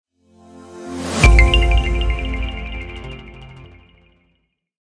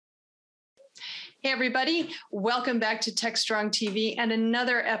Hey, everybody. Welcome back to Tech Strong TV and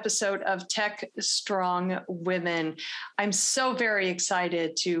another episode of Tech Strong Women. I'm so very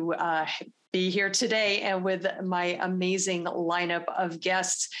excited to be here today and with my amazing lineup of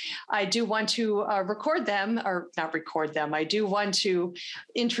guests. I do want to record them, or not record them. I do want to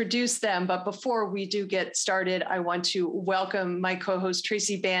introduce them. But before we do get started, I want to welcome my co-host,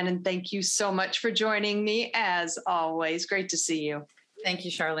 Tracy Bannon. Thank you so much for joining me, as always. Great to see you. Thank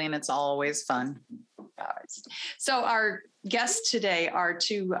you, Charlene. It's always fun. So our guests today are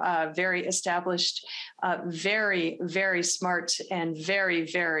two very established, very, very smart and very,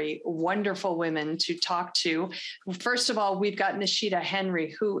 very wonderful women to talk to. First of all, we've got Nashita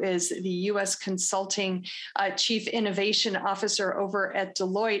Henry, who is the U.S. Consulting Chief Innovation Officer over at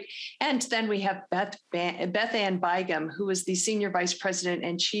Deloitte. And then we have Beth-Anne Bygum, who is the Senior Vice President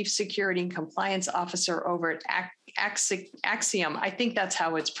and Chief Security and Compliance Officer over at Acxiom. I think that's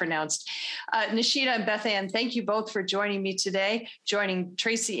how it's pronounced. Nashita and Beth-Anne, thank you both for joining me today, joining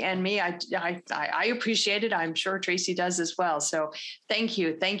Tracy and me. I appreciate it. I'm sure Tracy does as well. So thank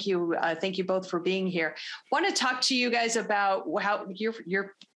you. Thank you both for being here. Want to talk to you guys about how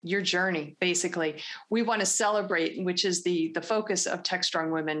your journey, basically. We want to celebrate, which is the focus of Tech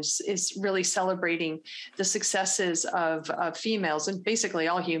Strong Women, is really celebrating the successes of females and basically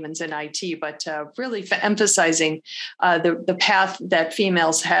all humans in IT, but really emphasizing the path that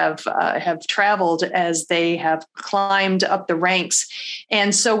females have traveled as they have climbed up the ranks.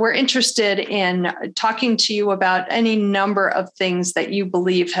 And so we're interested in talking to you about any number of things that you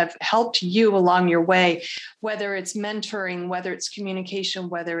believe have helped you along your way, whether it's mentoring, whether it's communication,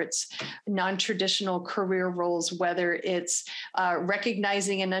 whether it's non-traditional career roles, whether it's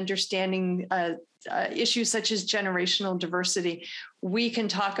recognizing and understanding issues such as generational diversity. We can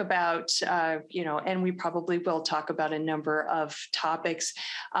talk about, and we probably will talk about a number of topics.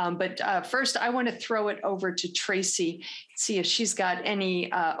 But first, I want to throw it over to Tracy, see if she's got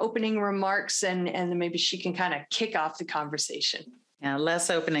any opening remarks, and then maybe she can kind of kick off the conversation. Yeah, less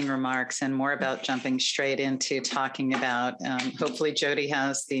opening remarks and more about jumping straight into talking about, hopefully Jody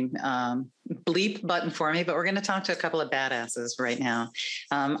has the bleep button for me, but we're going to talk to a couple of badasses right now.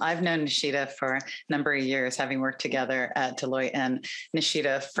 I've known Nashita for a number of years, having worked together at Deloitte. And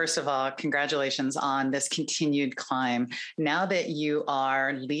Nashita, first of all, congratulations on this continued climb. Now that you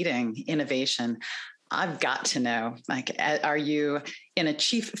are leading innovation, I've got to know, are you in a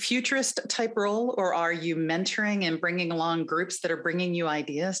chief futurist type role, or are you mentoring and bringing along groups that are bringing you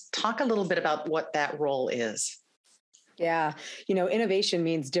ideas? Talk a little bit about what that role is. Yeah, innovation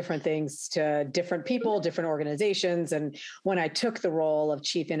means different things to different people, different organizations. And when I took the role of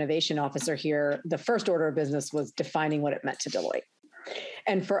Chief Innovation Officer here, the first order of business was defining what it meant to Deloitte.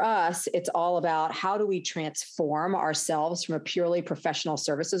 And for us, it's all about how do we transform ourselves from a purely professional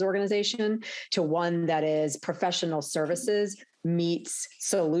services organization to one that is professional services meets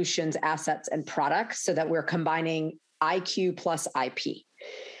solutions, assets, and products, so that we're combining IQ plus IP.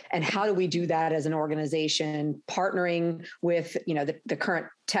 And how do we do that as an organization, partnering with, the current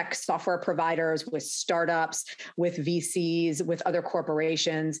tech software providers, with startups, with VCs, with other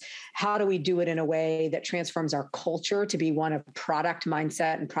corporations? How do we do it in a way that transforms our culture to be one of product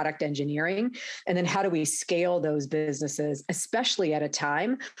mindset and product engineering? And then how do we scale those businesses, especially at a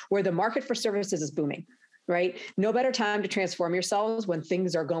time where the market for services is booming? Right? No better time to transform yourselves when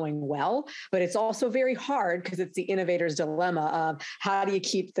things are going well, but it's also very hard because it's the innovator's dilemma of how do you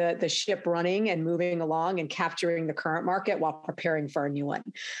keep the ship running and moving along and capturing the current market while preparing for a new one.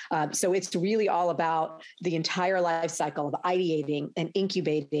 So it's really all about the entire life cycle of ideating and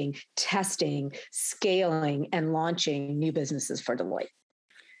incubating, testing, scaling, and launching new businesses for Deloitte.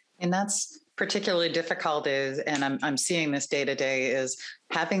 And that's particularly difficult and I'm seeing this day to day, is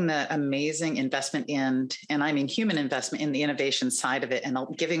having the amazing investment and I mean human investment in the innovation side of it, and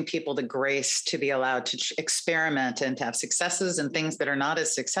giving people the grace to be allowed to experiment and to have successes and things that are not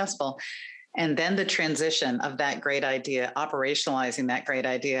as successful. And then the transition of that great idea, operationalizing that great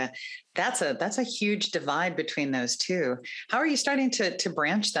idea, that's a huge divide between those two. How are you starting to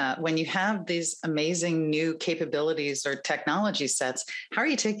branch that when you have these amazing new capabilities or technology sets? How are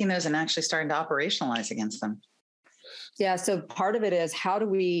you taking those and actually starting to operationalize against them? Yeah, so part of it is, how do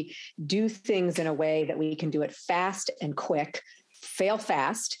we do things in a way that we can do it fast and quick, fail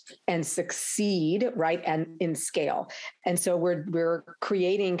fast and succeed, right, and in scale. And so we're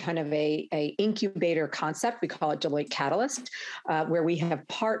creating kind of a incubator concept. We call it Deloitte Catalyst, where we have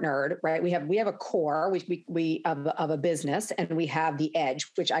partnered, right? We have a core we of a business, and we have the edge,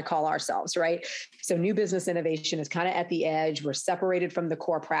 which I call ourselves, right? So new business innovation is kind of at the edge. We're separated from the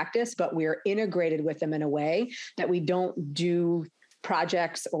core practice, but we're integrated with them in a way that we don't do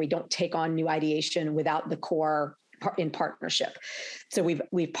projects or we don't take on new ideation without the core in partnership. So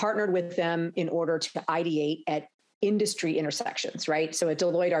we've partnered with them in order to ideate at industry intersections, right? So at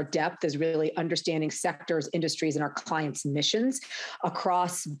Deloitte, our depth is really understanding sectors, industries, and our clients' missions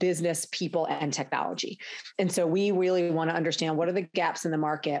across business, people, and technology. And so we really want to understand what are the gaps in the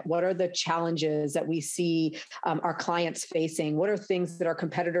market? What are the challenges that we see our clients facing? What are things that our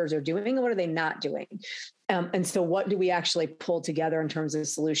competitors are doing? And what are they not doing? And so what do we actually pull together in terms of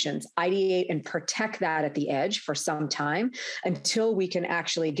solutions, ideate and protect that at the edge for some time until we can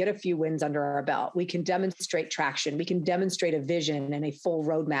actually get a few wins under our belt. We can demonstrate traction. We can demonstrate a vision and a full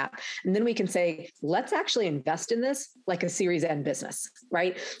roadmap. And then we can say, let's actually invest in this like a Series N business,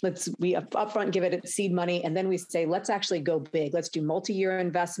 right? We upfront give it seed money. And then we say, let's actually go big. Let's do multi-year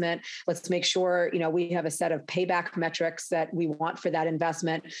investment. Let's make sure, we have a set of payback metrics that we want for that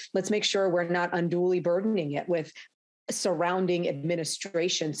investment. Let's make sure we're not unduly burdening it with surrounding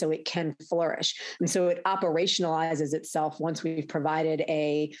administration so it can flourish. And so it operationalizes itself once we've provided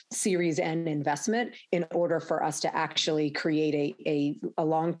a Series N investment in order for us to actually create a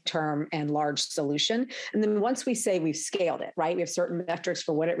long-term and large solution. And then once we say we've scaled it, right? We have certain metrics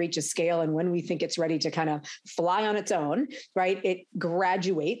for when it reaches scale and when we think it's ready to kind of fly on its own, right? It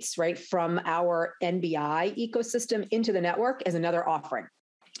graduates, right, from our NBI ecosystem into the network as another offering,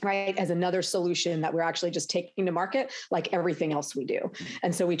 right, as another solution that we're actually just taking to market like everything else we do.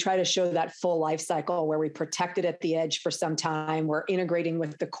 And so we try to show that full life cycle where we protect it at the edge for some time, we're integrating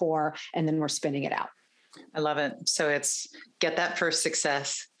with the core, and then we're spinning it out. I love it. So it's get that first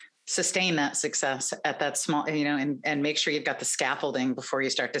success, sustain that success at that small, and make sure you've got the scaffolding before you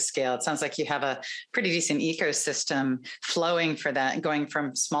start to scale. It sounds like you have a pretty decent ecosystem flowing for that, going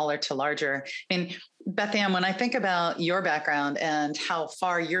from smaller to larger. I mean, Beth-Anne, when I think about your background and how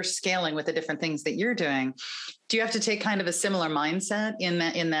far you're scaling with the different things that you're doing, do you have to take kind of a similar mindset in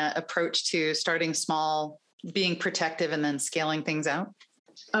that approach to starting small, being protective, and then scaling things out?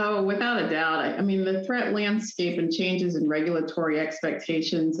 Oh, without a doubt. I mean, the threat landscape and changes in regulatory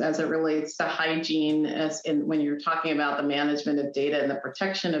expectations as it relates to hygiene, when you're talking about the management of data and the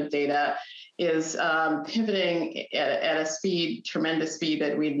protection of data, is pivoting at a speed, tremendous speed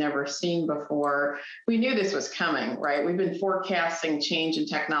that we'd never seen before. We knew this was coming, right? We've been forecasting change in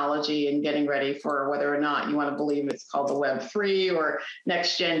technology and getting ready for whether or not you want to believe it's called the Web3 or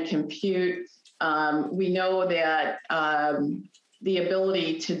next gen compute. We know that the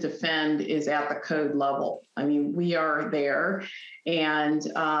ability to defend is at the code level. I mean, we are there, and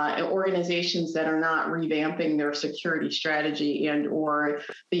organizations that are not revamping their security strategy and or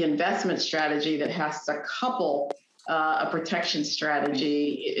the investment strategy that has to couple a protection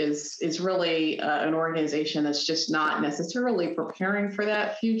strategy is really an organization that's just not necessarily preparing for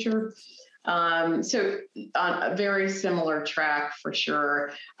that future. So on a very similar track for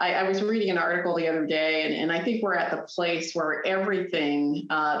sure. I was reading an article the other day, and I think we're at the place where everything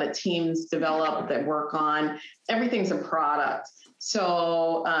that teams develop, that work on, everything's a product.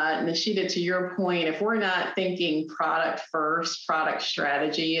 So Nashita, to your point, if we're not thinking product first, product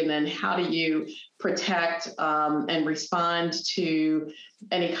strategy, and then how do you protect and respond to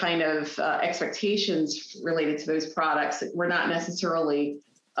any kind of expectations related to those products, we're not necessarily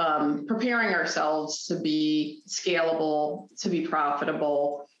preparing ourselves to be scalable, to be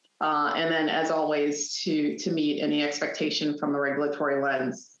profitable, and then, as always, to meet any expectation from the regulatory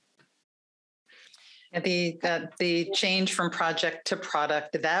lens. The change from project to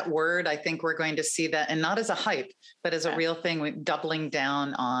product, that word, I think we're going to see that, and not as a hype, but as a real thing, doubling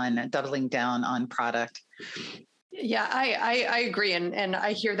down on product. Yeah, I agree. And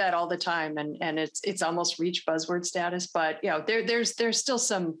I hear that all the time, and it's almost reached buzzword status, but there's still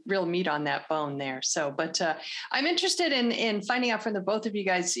some real meat on that bone there. So, but I'm interested in finding out from the both of you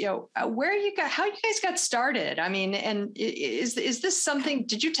guys, how you guys got started. I mean, and is this something,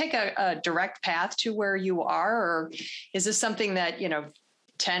 did you take a direct path to where you are, or is this something that,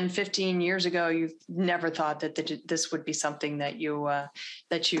 10, 15 years ago, you've never thought that this would be something that you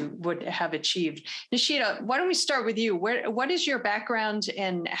would have achieved? Nashita, why don't we start with you? What is your background,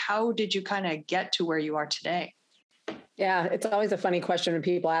 and how did you kind of get to where you are today? Yeah, it's always a funny question when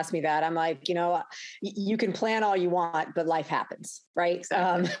people ask me that. I'm like, you can plan all you want, but life happens, right?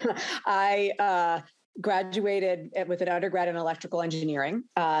 Exactly. I graduated with an undergrad in electrical engineering.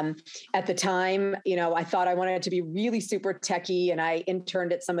 At the time, I thought I wanted to be really super techie, and I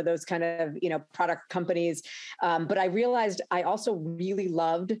interned at some of those kind of, product companies. But I realized I also really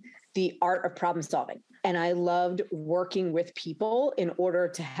loved the art of problem solving. And I loved working with people in order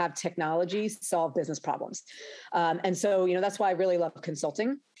to have technology solve business problems. And so, that's why I really love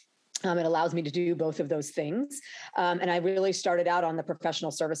consulting. It allows me to do both of those things. And I really started out on the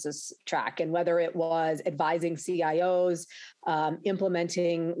professional services track. And whether it was advising CIOs,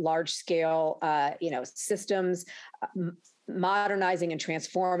 implementing large scale, systems, modernizing and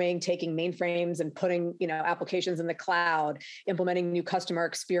transforming, taking mainframes and putting, applications in the cloud, implementing new customer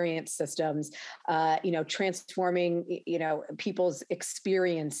experience systems, transforming, people's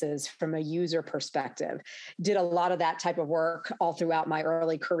experiences from a user perspective. Did a lot of that type of work all throughout my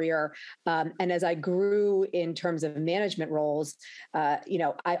early career. And as I grew in terms of management roles,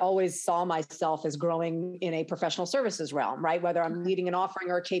 I always saw myself as growing in a professional services realm, right? Whether I'm leading an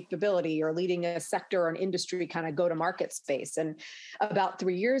offering or a capability or leading a sector or an industry kind of go-to-market space. And about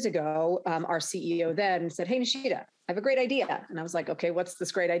 3 years ago, our CEO then said, "Hey, Nashita, I have a great idea." And I was like, "Okay, what's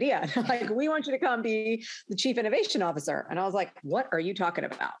this great idea?" Like, "We want you to come be the chief innovation officer." And I was like, "What are you talking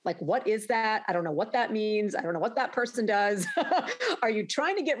about? Like, what is that? I don't know what that means. I don't know what that person does. Are you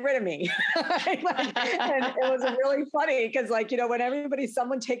trying to get rid of me?" And it was really funny because when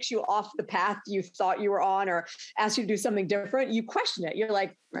someone takes you off the path you thought you were on or asks you to do something different, you question it. You're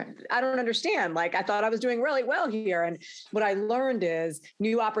like, "I don't understand. Like, I thought I was doing really well here." And what I learned is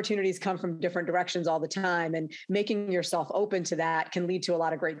new opportunities come from different directions all the time, and making yourself open to that can lead to a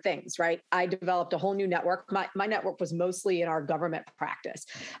lot of great things, right? I developed a whole new network. My network was mostly in our government practice.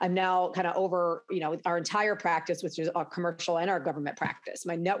 I'm now kind of over, our entire practice, which is our commercial and our government practice.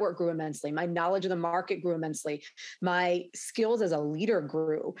 My network grew immensely. My knowledge of the market grew immensely. My skills as a leader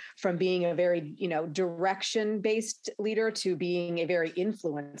grew from being a very, direction-based leader to being a very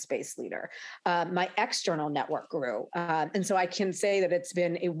influence-based leader. My external network grew. And so I can say that it's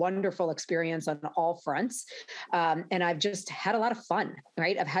been a wonderful experience on all fronts. And I've just had a lot of fun,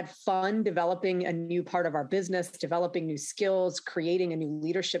 right? I've had fun developing a new part of our business, developing new skills, creating a new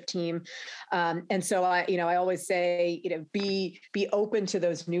leadership team. And so I always say, be open to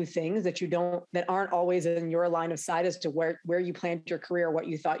those new things that aren't always in your line of sight as to where you planned your career, what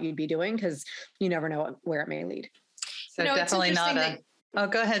you thought you'd be doing, because you never know where it may lead. So definitely not Oh,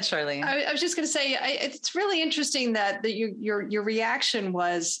 go ahead, Charlene. I was just going to say, it's really interesting that your reaction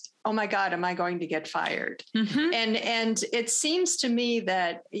was, "Oh my God, am I going to get fired?" Mm-hmm. And it seems to me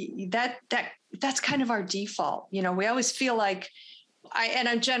that's kind of our default. We always feel like, and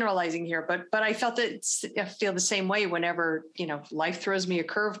I'm generalizing here, but I feel the same way whenever, life throws me a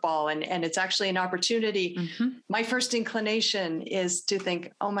curveball and it's actually an opportunity. Mm-hmm. My first inclination is to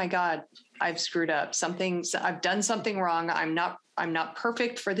think, "Oh my God, I've screwed up. I've done something wrong. I'm not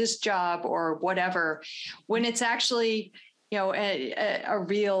perfect for this job," or whatever, when it's actually, a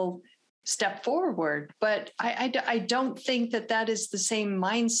real step forward. But I don't think that is the same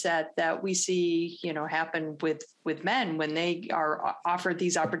mindset that we see, happen with men when they are offered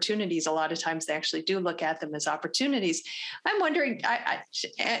these opportunities. A lot of times they actually do look at them as opportunities. I'm wondering,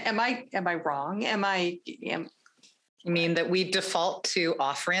 am I wrong? You mean that we default to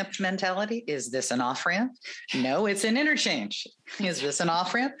off-ramp mentality? Is this an off-ramp? No, it's an interchange. Is this an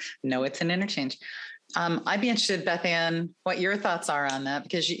off-ramp? No, it's an interchange. I'd be interested, Beth-Anne, what your thoughts are on that,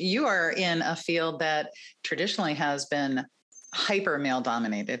 because you are in a field that traditionally has been hyper male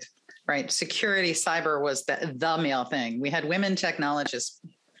dominated, right? Security, cyber was the male thing. We had women technologists,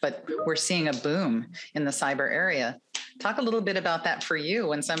 but we're seeing a boom in the cyber area. Talk a little bit about that for you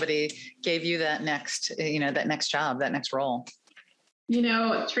when somebody gave you that next job, that next role.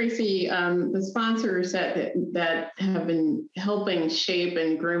 Tracy, the sponsors that have been helping shape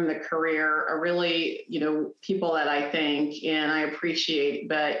and groom the career are really, people that I thank and I appreciate.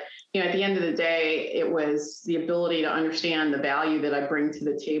 But, at the end of the day, it was the ability to understand the value that I bring to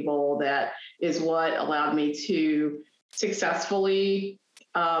the table that is what allowed me to successfully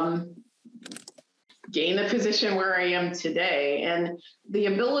gain the position where I am today. And the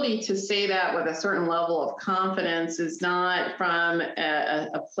ability to say that with a certain level of confidence is not from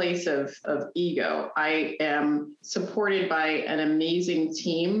a place of ego. I am supported by an amazing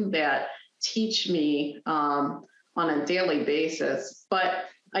team that teach me on a daily basis. But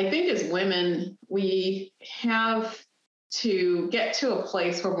I think as women, we have to get to a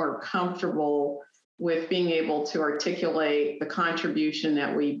place where we're comfortable with being able to articulate the contribution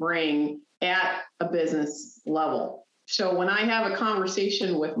that we bring at a business level. So when I have a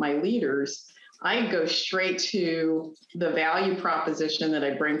conversation with my leaders, I go straight to the value proposition that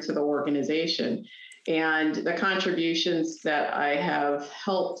I bring to the organization and the contributions that I have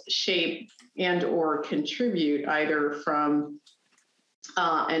helped shape and or contribute either from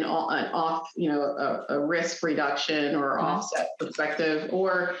a risk reduction or offset perspective,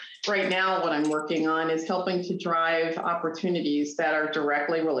 or right now what I'm working on is helping to drive opportunities that are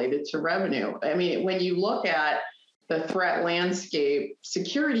directly related to revenue. I mean, when you look at the threat landscape,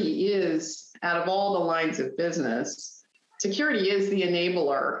 security is, out of all the lines of business, security is the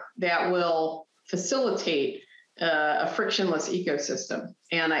enabler that will facilitate a frictionless ecosystem.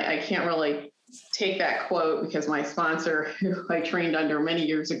 And I can't really take that quote because my sponsor, who I trained under many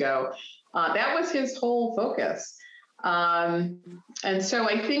years ago, that was his whole focus. And so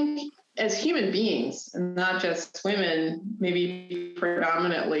I think as human beings, and not just women, maybe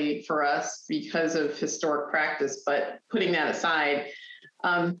predominantly for us because of historic practice, but putting that aside,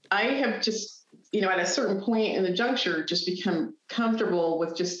 I have just, at a certain point in the juncture, just become comfortable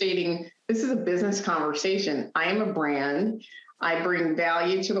with just stating, this is a business conversation. I am a brand. I bring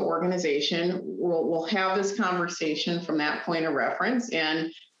value to the organization. We'll have this conversation from that point of reference, and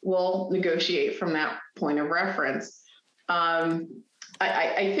we'll negotiate from that point of reference.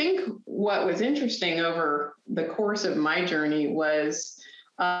 I think what was interesting over the course of my journey was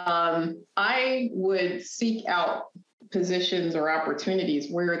I would seek out positions or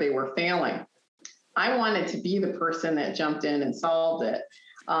opportunities where they were failing. I wanted to be the person that jumped in and solved it.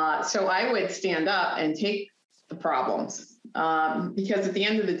 So I would stand up and take the problems because at the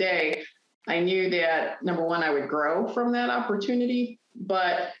end of the day, I knew that, number one, I would grow from that opportunity,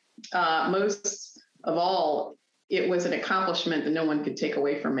 but most of all, it was an accomplishment that no one could take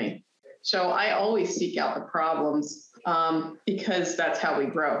away from me. So I always seek out the problems because that's how we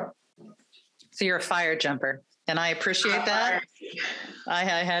grow. So you're a fire jumper, and I appreciate that. I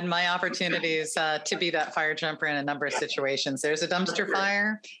had my opportunities to be that fire jumper in a number of situations. There's a dumpster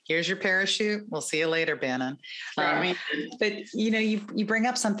fire. Here's your parachute. We'll see you later, Bannon. But you bring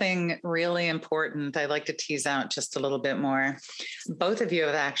up something really important. I'd like to tease out just a little bit more. Both of you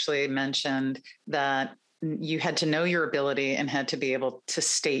have actually mentioned that you had to know your ability and had to be able to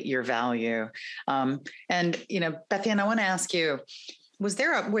state your value. And Beth-Anne, I want to ask you, was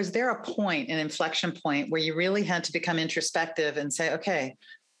there a point, an inflection point, where you really had to become introspective and say, okay,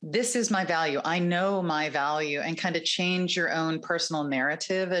 this is my value. I know my value, and kind of change your own personal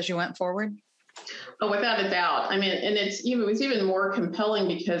narrative as you went forward? Oh, without a doubt. I mean, and it was even more compelling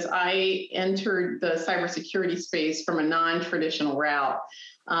because I entered the cybersecurity space from a non-traditional route.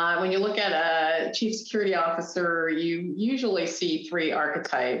 When you look at a chief security officer, you usually see three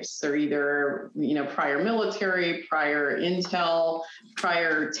archetypes. They're either, prior military, prior intel,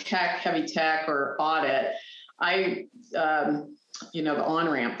 prior tech, heavy tech, or audit. The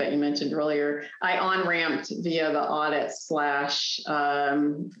on-ramp that you mentioned earlier, I on-ramped via the audit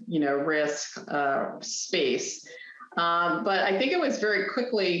 / risk space. But I think it was very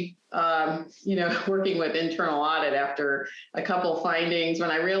quickly, working with internal audit after a couple of findings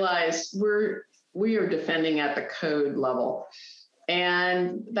when I realized we are defending at the code level.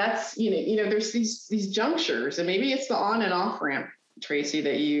 And that's, there's these junctures, and maybe it's the on and off ramp, Tracy,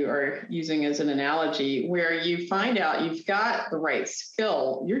 that you are using as an analogy, where you find out you've got the right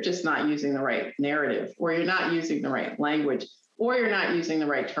skill, you're just not using the right narrative, or you're not using the right language, or you're not using the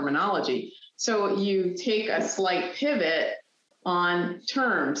right terminology. So you take a slight pivot on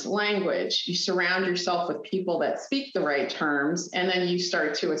terms, language, you surround yourself with people that speak the right terms, and then you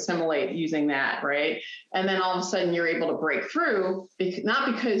start to assimilate using that, right? And then all of a sudden you're able to break through,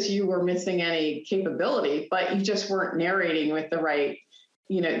 not because you were missing any capability, but you just weren't narrating with the right,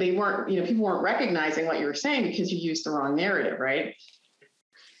 people weren't recognizing what you were saying because you used the wrong narrative, right?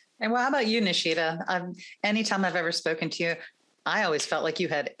 And how about you, Nashita? Anytime I've ever spoken to you, I always felt like you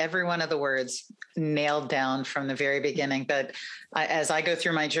had every one of the words nailed down from the very beginning. But as I go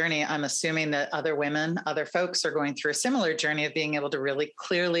through my journey, I'm assuming that other women, other folks are going through a similar journey of being able to really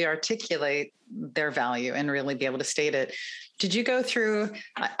clearly articulate their value and really be able to state it. Did you go through,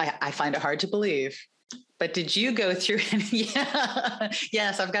 I find it hard to believe, but did you go through,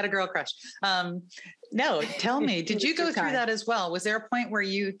 yes, I've got a girl crush. No, tell me, did you go through that as well? Was there a point where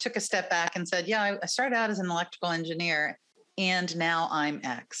you took a step back and said, yeah, I started out as an electrical engineer, and now I'm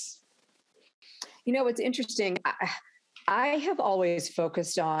X? It's interesting. I have always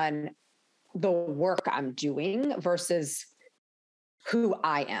focused on the work I'm doing versus who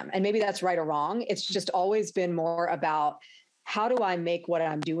I am. And maybe that's right or wrong. It's just always been more about how do I make what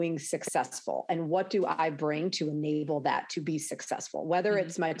I'm doing successful? And what do I bring to enable that to be successful? Whether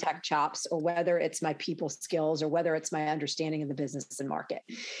it's my tech chops, or whether it's my people skills, or whether it's my understanding of the business and market.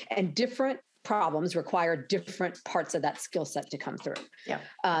 And different problems require different parts of that skill set to come through. Yeah.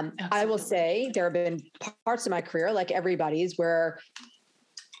 I will say there have been parts of my career, like everybody's, where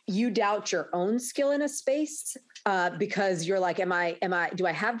you doubt your own skill in a space because you're like, do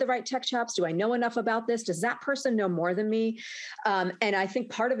I have the right tech chops? Do I know enough about this? Does that person know more than me? And I think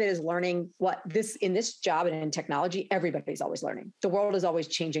part of it is learning in this job and in technology, everybody's always learning. The world is always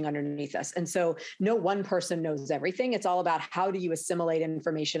changing underneath us. And so no one person knows everything. It's all about how do you assimilate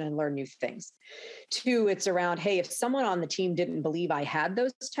information and learn new things. Two, it's around, hey, if someone on the team didn't believe I had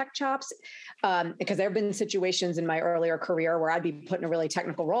those tech chops, because there have been situations in my earlier career where I'd be put in a really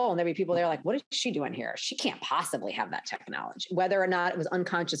technical role and there'd be people there like, what is she doing here? She can't possibly have that technology. Whether or not it was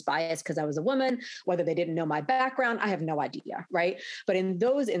unconscious bias because I was a woman, whether they didn't know my background, I have no idea, right? But in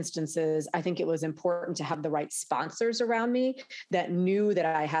those instances, I think it was important to have the right sponsors around me that knew that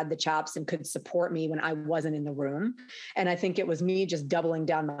I had the chops and could support me when I wasn't in the room. And I think it was me just doubling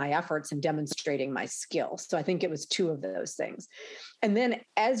down my efforts and demonstrating my skills. So I think it was two of those things. And then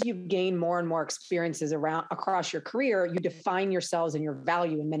as you gain more and more experiences across your career, you define yourselves and your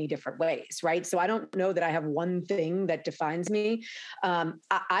value in many different ways, right? So I don't know that I have one thing that defines me.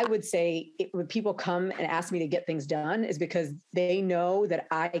 I would say when people come and ask me to get things done is because they know that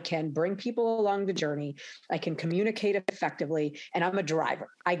I can bring people along the journey. I can communicate effectively, and I'm a driver.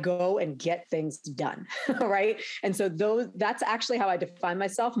 I go and get things done, right? And so that's actually how I define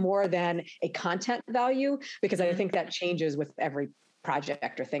myself more than a content value, because I think that changes with every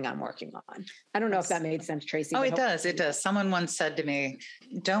project or thing I'm working on. I don't know if that made sense, Tracy. Oh, it does. It does. Someone once said to me,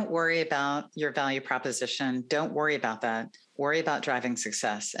 don't worry about your value proposition. Don't worry about that. Worry about driving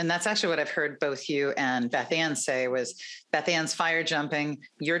success. And that's actually what I've heard both you and Beth-Anne say was Beth-Anne's fire jumping.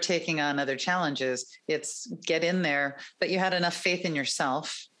 You're taking on other challenges. It's get in there, but you had enough faith in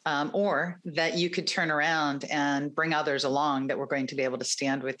yourself or that you could turn around and bring others along that were going to be able to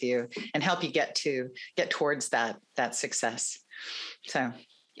stand with you and help you get towards that success. So,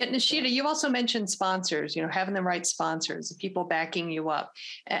 yeah, Nashita, you also mentioned sponsors, having the right sponsors, people backing you up.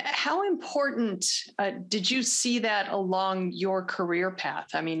 How important did you see that along your career path?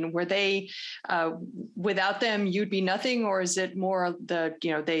 I mean, were they, without them, you'd be nothing, or is it more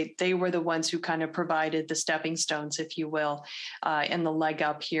they were the ones who kind of provided the stepping stones, if you will, and the leg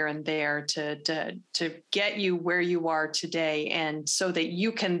up here and there to get you where you are today, and so that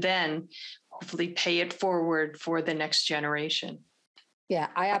you can then hopefully pay it forward for the next generation? Yeah,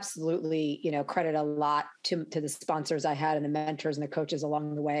 I absolutely, credit a lot to the sponsors I had and the mentors and the coaches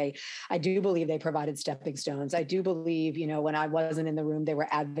along the way. I do believe they provided stepping stones. I do believe, when I wasn't in the room, they were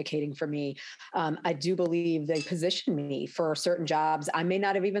advocating for me. I do believe they positioned me for certain jobs I may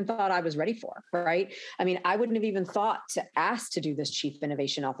not have even thought I was ready for, right? I mean, I wouldn't have even thought to ask to do this chief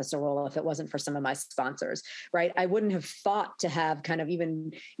innovation officer role if it wasn't for some of my sponsors, right? I wouldn't have thought to have kind of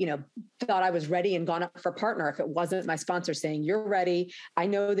even, thought I was ready and gone up for partner if it wasn't my sponsor saying, you're ready. I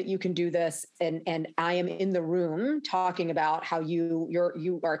know that you can do this. And I am in the room talking about how you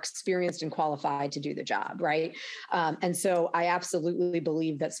are experienced and qualified to do the job. Right. And so I absolutely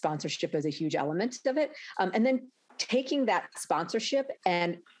believe that sponsorship is a huge element of it. And then taking that sponsorship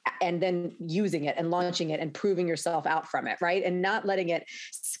and then using it and launching it and proving yourself out from it, right? And not letting it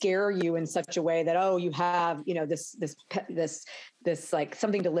scare you in such a way that, oh, you have, this like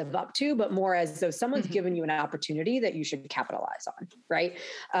something to live up to, but more as though someone's given you an opportunity that you should capitalize on, right?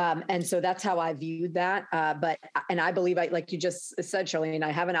 And so that's how I viewed that. And I believe, like you just said, Charlene,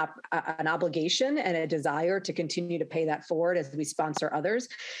 I have an obligation and a desire to continue to pay that forward as we sponsor others,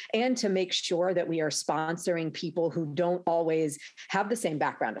 and to make sure that we are sponsoring people who don't always have the same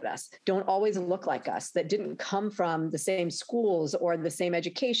background as us, don't always look like us, that didn't come from the same schools or the same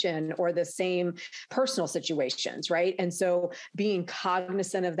education or the same personal situations, right? And so being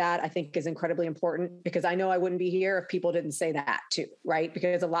cognizant of that, I think, is incredibly important, because I know I wouldn't be here if people didn't say that too, right?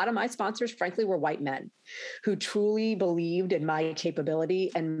 Because a lot of my sponsors, frankly, were white men who truly believed in my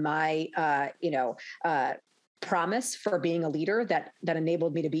capability and my, promise for being a leader that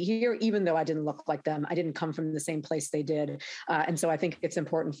enabled me to be here, even though I didn't look like them. I didn't come from the same place they did. And so I think it's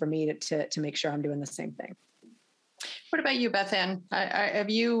important for me to make sure I'm doing the same thing. What about you, Beth-Anne?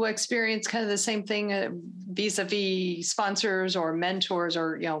 Have you experienced kind of the same thing vis-a-vis sponsors or mentors,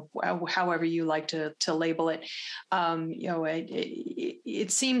 or however you like to label it?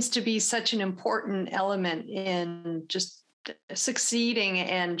 It seems to be such an important element in just succeeding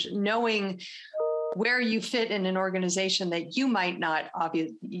and knowing where you fit in an organization that you might not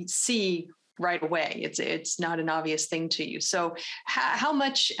obviously see right away. It's not an obvious thing to you. So how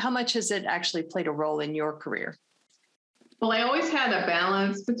much has it actually played a role in your career? Well, I always had a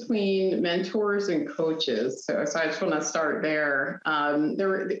balance between mentors and coaches. So I just want to start there.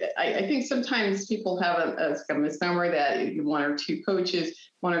 I think sometimes people have a misnomer that one or two coaches,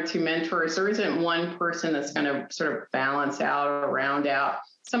 one or two mentors. There isn't one person that's going to sort of balance out or round out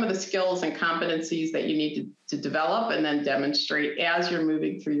some of the skills and competencies that you need to develop and then demonstrate as you're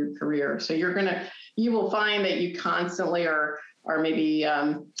moving through your career. So you will find that you constantly are maybe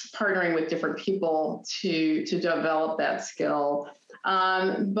partnering with different people to develop that skill.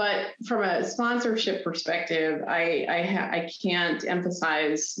 But from a sponsorship perspective, I can't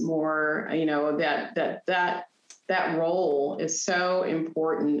emphasize more, that role is so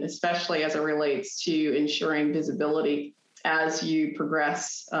important, especially as it relates to ensuring visibility as you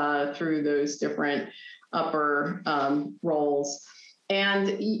progress through those different upper roles.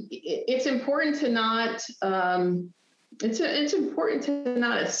 And it's important to not it's important to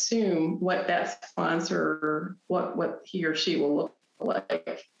not assume what that sponsor, what he or she will look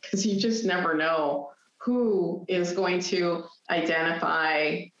like, because you just never know who is going to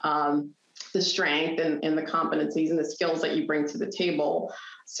identify the strength and the competencies and the skills that you bring to the table.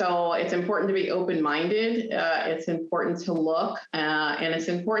 So it's important to be open-minded. It's important to look, and it's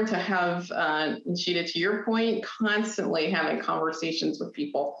important to have, Nashita, to your point, constantly having conversations with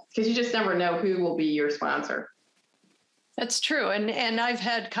people, because you just never know who will be your sponsor. That's true. And I've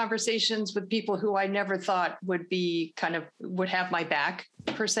had conversations with people who I never thought would have my back,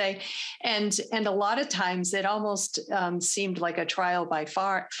 per se. And a lot of times it almost seemed like a trial by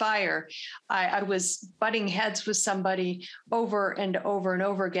fire. I was butting heads with somebody over and over and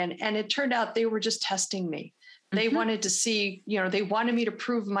over again. And it turned out they were just testing me. They wanted to see, they wanted me to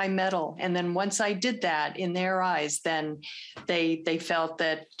prove my mettle. And then once I did that in their eyes, then they felt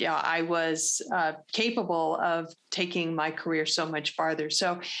that I was capable of taking my career so much farther.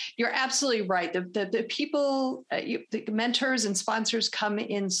 So you're absolutely right. The people, the mentors and sponsors come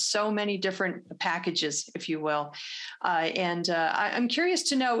in so many different packages, if you will. I'm curious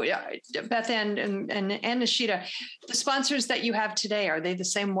to know, Beth-Anne and Nashita, the sponsors that you have today, are they the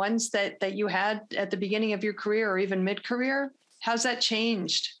same ones that you had at the beginning of your career or even mid-career? How's that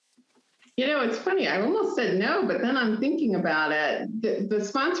changed? It's funny. I almost said no, but then I'm thinking about it. The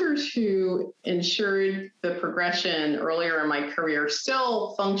sponsors who ensured the progression earlier in my career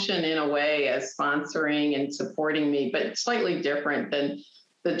still function in a way as sponsoring and supporting me, but slightly different than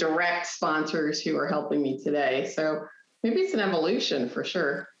the direct sponsors who are helping me today. So maybe it's an evolution for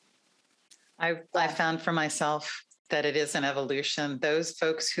sure. I found for myself that it is an evolution. Those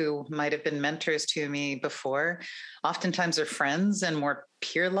folks who might have been mentors to me before oftentimes are friends and more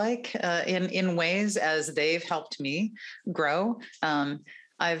peer-like in ways as they've helped me grow.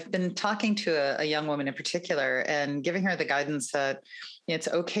 I've been talking to a young woman in particular and giving her the guidance that it's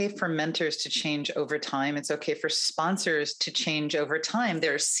okay for mentors to change over time. It's okay for sponsors to change over time.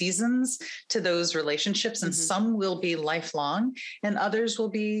 There are seasons to those relationships, and some will be lifelong and others will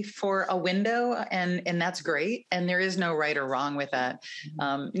be for a window, and that's great. And there is no right or wrong with that.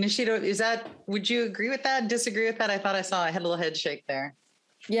 Nashita, would you agree with that? Disagree with that? I thought I had a little head shake there.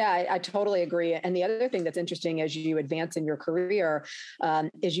 Yeah, I totally agree. And the other thing that's interesting as you advance in your career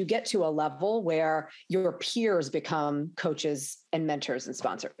is you get to a level where your peers become coaches and mentors and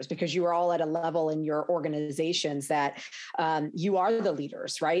sponsors, because you are all at a level in your organizations that you are the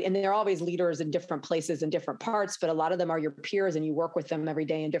leaders, right? And they're always leaders in different places and different parts, but a lot of them are your peers and you work with them every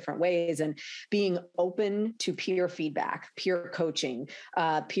day in different ways. And being open to peer feedback, peer coaching,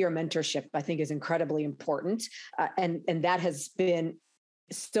 peer mentorship, I think is incredibly important. And that has been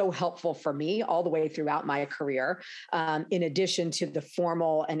so helpful for me all the way throughout my career, in addition to the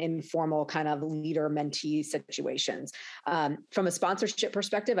formal and informal kind of leader-mentee situations. From a sponsorship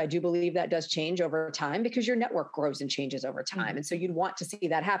perspective, I do believe that does change over time because your network grows and changes over time. And so you'd want to see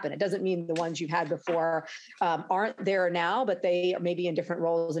that happen. It doesn't mean the ones you've had before aren't there now, but they are maybe in different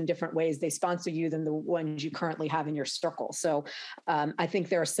roles in different ways. They sponsor you than the ones you currently have in your circle. So I think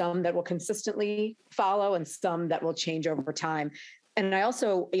there are some that will consistently follow and some that will change over time. And I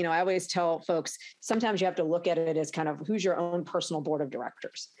also, I always tell folks, sometimes you have to look at it as kind of who's your own personal board of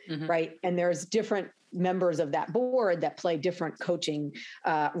directors, right? And there's different members of that board that play different coaching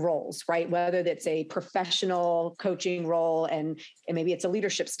roles, right? Whether that's a professional coaching role and maybe it's a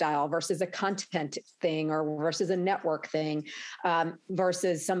leadership style versus a content thing or versus a network thing,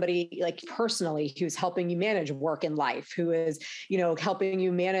 versus somebody like personally who's helping you manage work and life, who is, helping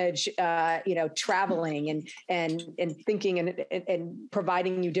you manage, traveling and thinking and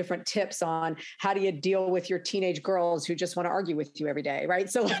providing you different tips on how do you deal with your teenage girls who just want to argue with you every day, right?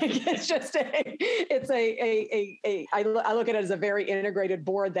 So it's just I look at it as a very integrated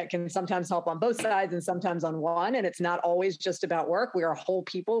board that can sometimes help on both sides and sometimes on one. And it's not always just about work. We are whole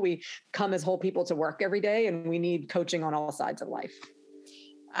people. We come as whole people to work every day, and we need coaching on all sides of life.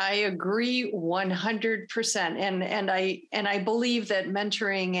 I agree 100%. And I believe that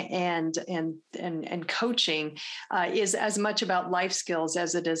mentoring and coaching is as much about life skills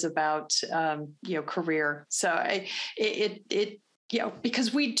as it is about career. So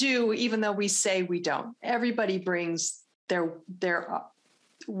because we do, even though we say we don't, everybody brings their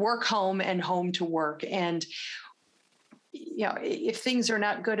work home and home to work. And if things are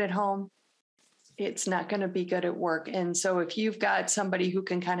not good at home, it's not going to be good at work. And so if you've got somebody who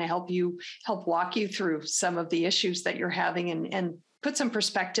can kind of help walk you through some of the issues that you're having and put some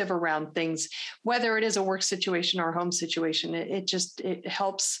perspective around things, whether it is a work situation or a home situation, it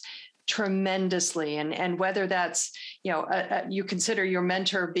helps tremendously. And whether that's, you consider your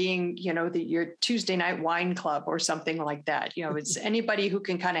mentor being, your Tuesday night wine club or something like that, it's anybody who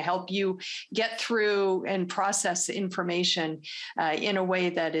can kind of help you get through and process information in a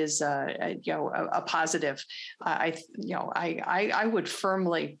way that is, a positive. I would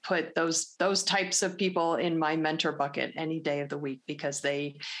firmly put those types of people in my mentor bucket any day of the week, because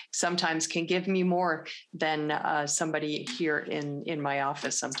they sometimes can give me more than somebody here in my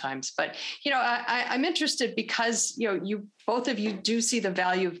office sometimes. But, I'm interested because, you both of you do see the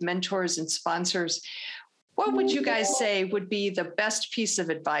value of mentors and sponsors. What would you guys say would be the best piece of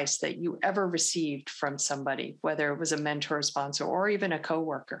advice that you ever received from somebody, whether it was a mentor, a sponsor, or even a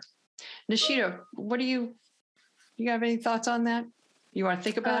coworker? Nashita, you have any thoughts on that? You want to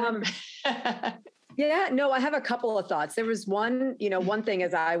think about it? Yeah, no, I have a couple of thoughts. There was one thing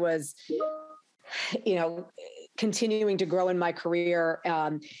as I was, continuing to grow in my career.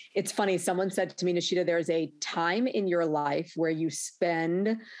 It's funny. Someone said to me, Nashita, there's a time in your life where you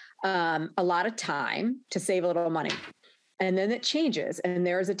spend a lot of time to save a little money. And then it changes. And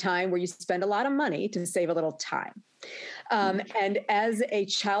there's a time where you spend a lot of money to save a little time. And as a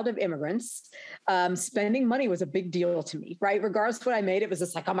child of immigrants, spending money was a big deal to me, right? Regardless of what I made, it was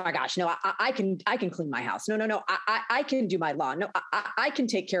just like, oh my gosh, no, I can clean my house. No, I can do my lawn. No, I can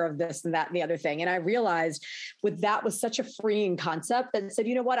take care of this and that and the other thing. And I realized that was such a freeing concept that said,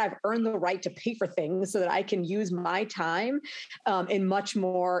 you know what, I've earned the right to pay for things so that I can use my time in much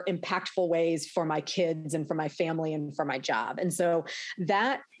more impactful ways for my kids and for my family and for my job. And so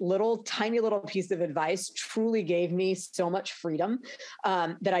that tiny little piece of advice truly gave me so much freedom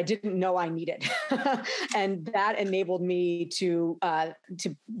that I didn't know I needed. And that enabled me to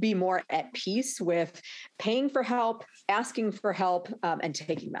be more at peace with paying for help, asking for help, and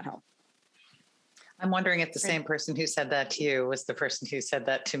taking that help. I'm wondering if the same person who said that to you was the person who said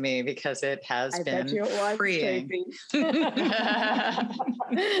that to me, because it has been freeing. Yeah.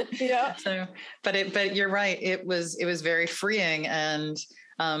 So, but you're right. It was very freeing. And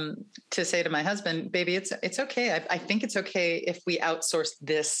to say to my husband, baby, it's okay. I think it's okay if we outsource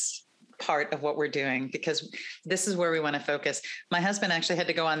this part of what we're doing, because this is where we want to focus. My husband actually had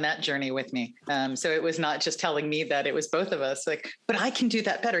to go on that journey with me. So it was not just telling me that, it was both of us like, but I can do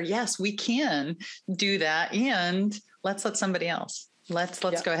that better. Yes, we can do that. And let's let somebody else. Let's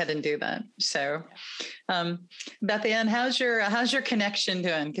go ahead and do that. So, Beth-Anne, how's your connection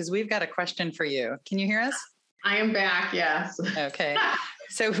doing? Because we've got a question for you. Can you hear us? I am back. Yes. Okay.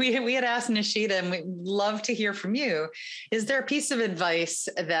 So we had asked Nashita, and we'd love to hear from you. Is there a piece of advice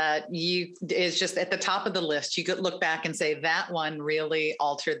that is just at the top of the list? You could look back and say, that one really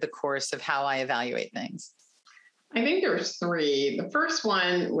altered the course of how I evaluate things. I think there's three. The first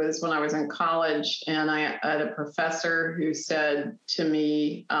one was when I was in college, and I had a professor who said to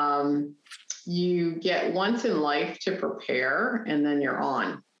me, you get once in life to prepare, and then you're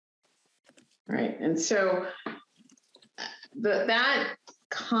on. Right. And so that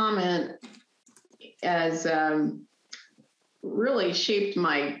comment has really shaped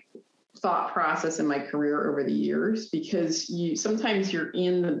my thought process in my career over the years, because sometimes you're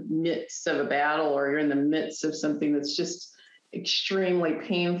in the midst of a battle, or you're in the midst of something that's just extremely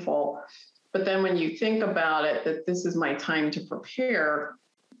painful. But then when you think about it, that this is my time to prepare,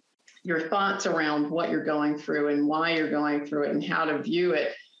 your thoughts around what you're going through and why you're going through it and how to view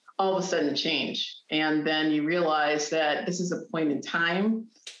it all of a sudden change. And then you realize that this is a point in time.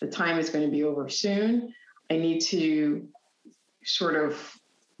 The time is going to be over soon. I need to sort of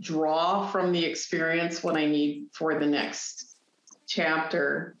draw from the experience what I need for the next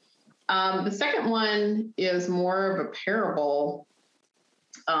chapter. The second one is more of a parable,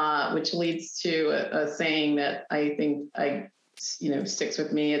 which leads to a saying that I think sticks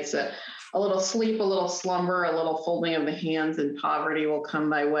with me. It's a little sleep, a little slumber, a little folding of the hands, and poverty will come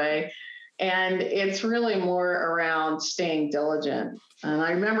my way. And it's really more around staying diligent. And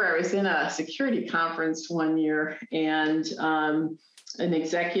I remember I was in a security conference one year, and an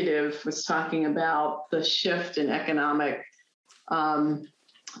executive was talking about the shift in economic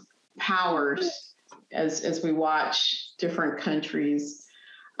powers as we watch different countries.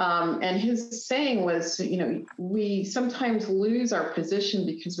 And his saying was, we sometimes lose our position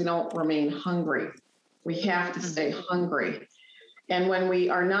because we don't remain hungry. We have to stay hungry. And when we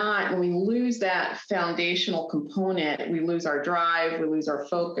lose that foundational component, we lose our drive, we lose our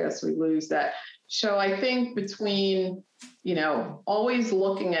focus, we lose that. So I think between, always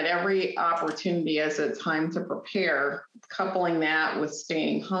looking at every opportunity as a time to prepare, coupling that with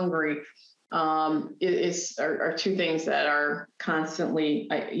staying hungry, are two things that are constantly,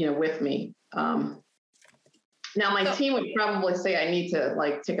 with me. Now my team would probably say I need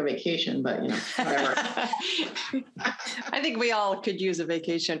to take a vacation, but whatever. I think we all could use a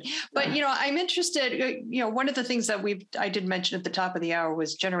vacation, but I'm interested. One of the things that I did mention at the top of the hour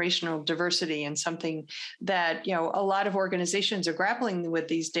was generational diversity, and something that a lot of organizations are grappling with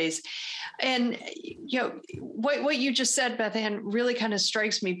these days. And what you just said, Beth-Anne, really kind of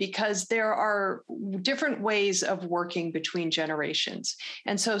strikes me, because there are different ways of working between generations,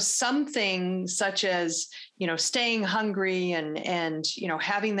 and so something such as staying hungry and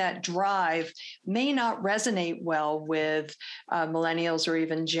having that drive may not resonate well with millennials or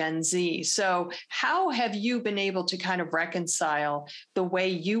even Gen Z. So how have you been able to kind of reconcile the way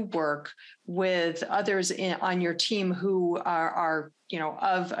you work with others on your team who are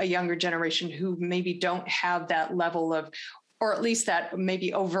of a younger generation, who maybe don't have that level of, or at least that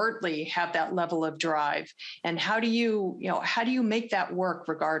maybe overtly have that level of drive? And how do you make that work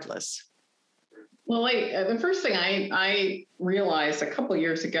regardless? Well, the first thing I realized a couple of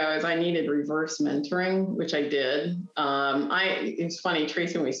years ago is I needed reverse mentoring, which I did. It's funny,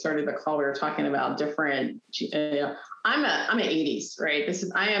 Tracy, when we started the call, we were talking about different. I'm an 80s, right?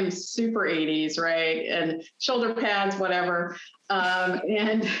 I am super 80s, right? And shoulder pads, whatever.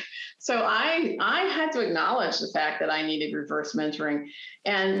 And so I had to acknowledge the fact that I needed reverse mentoring.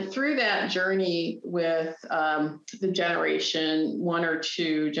 And through that journey with the generation, one or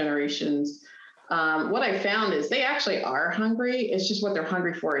two generations, what I found is they actually are hungry. It's just what they're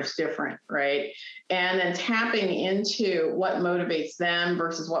hungry for is different, right? And then tapping into what motivates them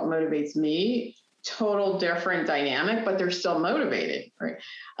versus what motivates me, total different dynamic, but they're still motivated, right?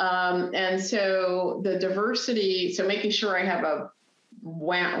 And so the diversity, so making sure I have a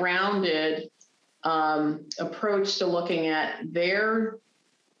rounded approach to looking at their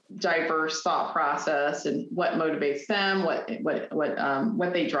diverse thought process and what motivates them,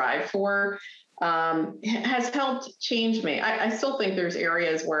 what they drive for, has helped change me. I still think there's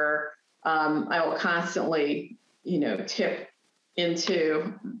areas where I will constantly, tip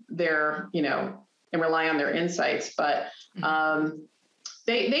into their, and rely on their insights, but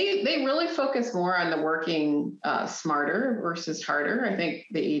they really focus more on the working smarter versus harder. I think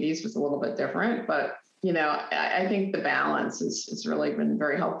the 80s was a little bit different, but I think the balance has really been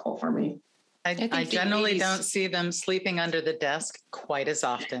very helpful for me. I generally don't see them sleeping under the desk quite as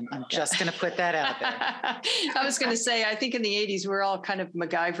often. I'm just going to put that out there. I was going to say, I think in the 80s, we're all kind of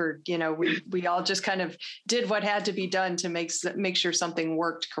MacGyvered, we all just kind of did what had to be done to make sure something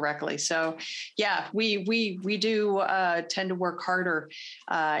worked correctly. So yeah, we do tend to work harder.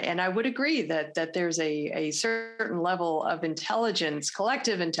 And I would agree that there's a certain level of intelligence,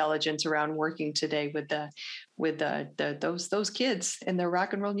 collective intelligence around working today with those kids and their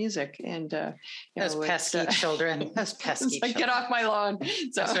rock and roll music, and those pesky children. Those pesky children. Get off my lawn.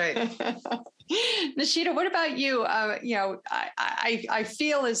 So. That's right. Nashita, what about you? I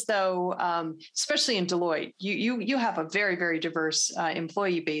feel as though, especially in Deloitte, you have a very, very diverse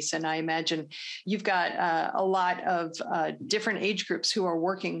employee base, and I imagine you've got a lot of different age groups who are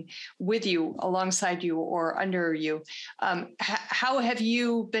working with you, alongside you, or under you. How have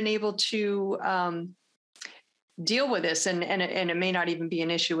you been able to deal with this? And it may not even be an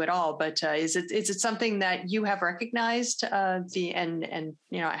issue at all, but is it something that you have recognized, and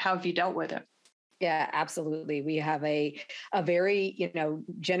how have you dealt with it? Yeah, absolutely. We have a very,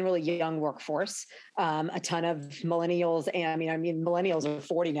 generally young workforce, a ton of millennials. And I mean, millennials are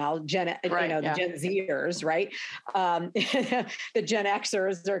 40 now, the Gen Zers, right? The Gen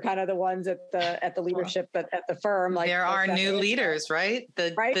Xers are kind of the ones at the leadership, but at the firm. Like there are new leaders, right?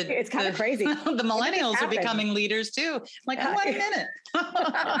 It's kind of crazy. The millennials are becoming leaders too. Like, wait a minute.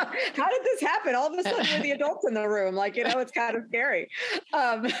 How did this happen? All of a sudden we're the adults in the room. Like, it's kind of scary.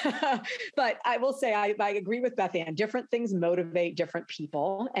 But I will say, I agree with Beth-Anne. Different things motivate different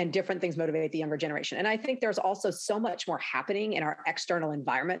people, and different things motivate the younger generation. And I think there's also so much more happening in our external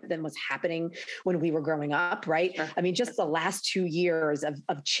environment than was happening when we were growing up, right? Sure. I mean, just the last 2 years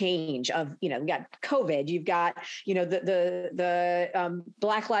of change of, you've got COVID, you've got, the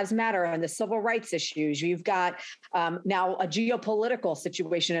Black Lives Matter and the civil rights issues. You've got now a geopolitical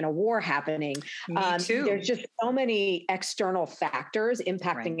situation and a war happening. Me too. There's just so many external factors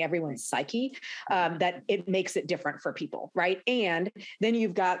impacting everyone's psyche that it makes it different for people, right? And then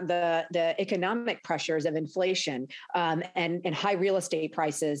you've got the economic pressures of inflation and high real estate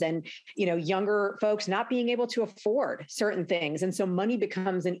prices, and younger folks not being able to afford certain things, and so money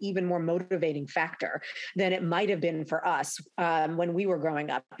becomes an even more motivating factor than it might have been for us when we were growing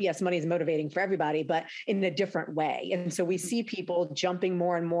up. Yes, money is motivating for everybody, but in a different way. And so we see people jumping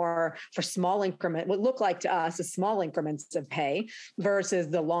more and more for small increment, what look like to us as small increments of pay versus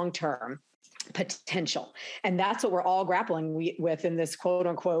the long-term potential. And that's what we're all grappling with in this quote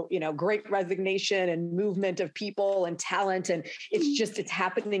unquote, great resignation and movement of people and talent. And it's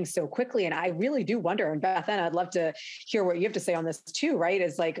happening so quickly. And I really do wonder, and Beth-Anne, I'd love to hear what you have to say on this too, right?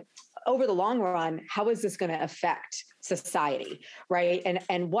 Is like, over the long run, how is this going to affect society, right?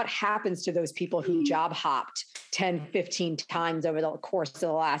 And what happens to those people who job hopped 10, 15 times over the course of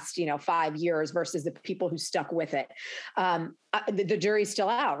the last, 5 years versus the people who stuck with it? The jury's still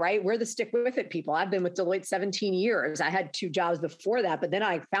out, right? We're the stick with it people. I've been with Deloitte 17 years. I had 2 jobs before that, but then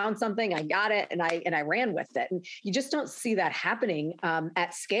I found something, I got it, and I ran with it. And you just don't see that happening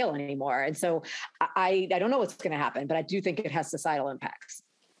at scale anymore. And so I don't know what's going to happen, but I do think it has societal impacts.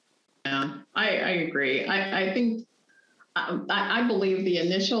 Yeah, I agree. I think I believe the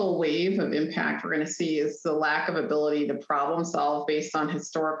initial wave of impact we're going to see is the lack of ability to problem solve based on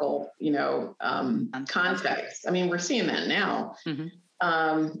historical, context. I mean, we're seeing that now.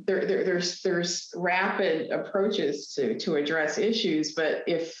 Mm-hmm. There's rapid approaches to address issues, but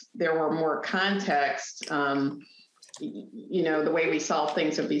if there were more context, the way we solve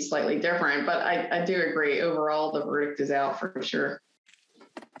things would be slightly different. But I do agree. Overall, the verdict is out for sure.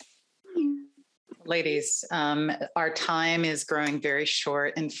 Ladies, our time is growing very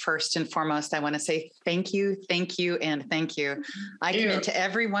short. And first and foremost, I want to say thank you, and thank you. I come into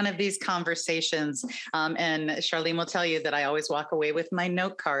every one of these conversations, and Charlene will tell you that I always walk away with my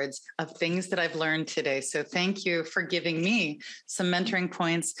note cards of things that I've learned today. So thank you for giving me some mentoring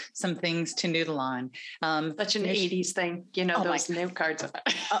points, some things to noodle on. Such an 80s thing, those note cards.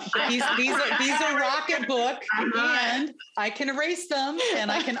 These are Rocketbook, and I can erase them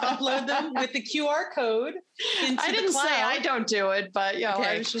and I can upload them with the QR code into I didn't the cloud. say I don't do it, but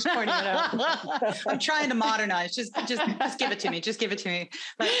I was just pointing it out. I'm trying to modernize. Just give it to me.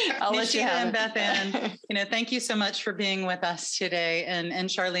 But I'll let you have and Beth-Anne, thank you so much for being with us today, and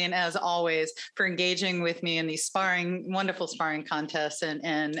Charlene, as always, for engaging with me in these wonderful sparring contests,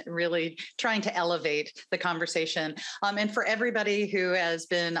 and really trying to elevate the conversation. And for everybody who has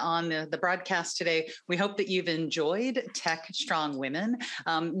been on the broadcast today, we hope that you've enjoyed Tech Strong Women.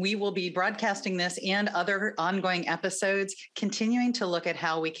 We will be broadcasting this and other ongoing episodes, continuing to look at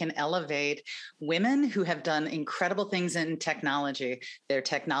how we can elevate women who have done incredible things in technology. They're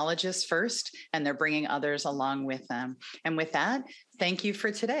technologists first, and they're bringing others along with them. And with that, thank you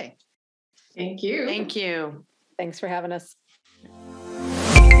for today. Thank you. Thank you. Thanks for having us.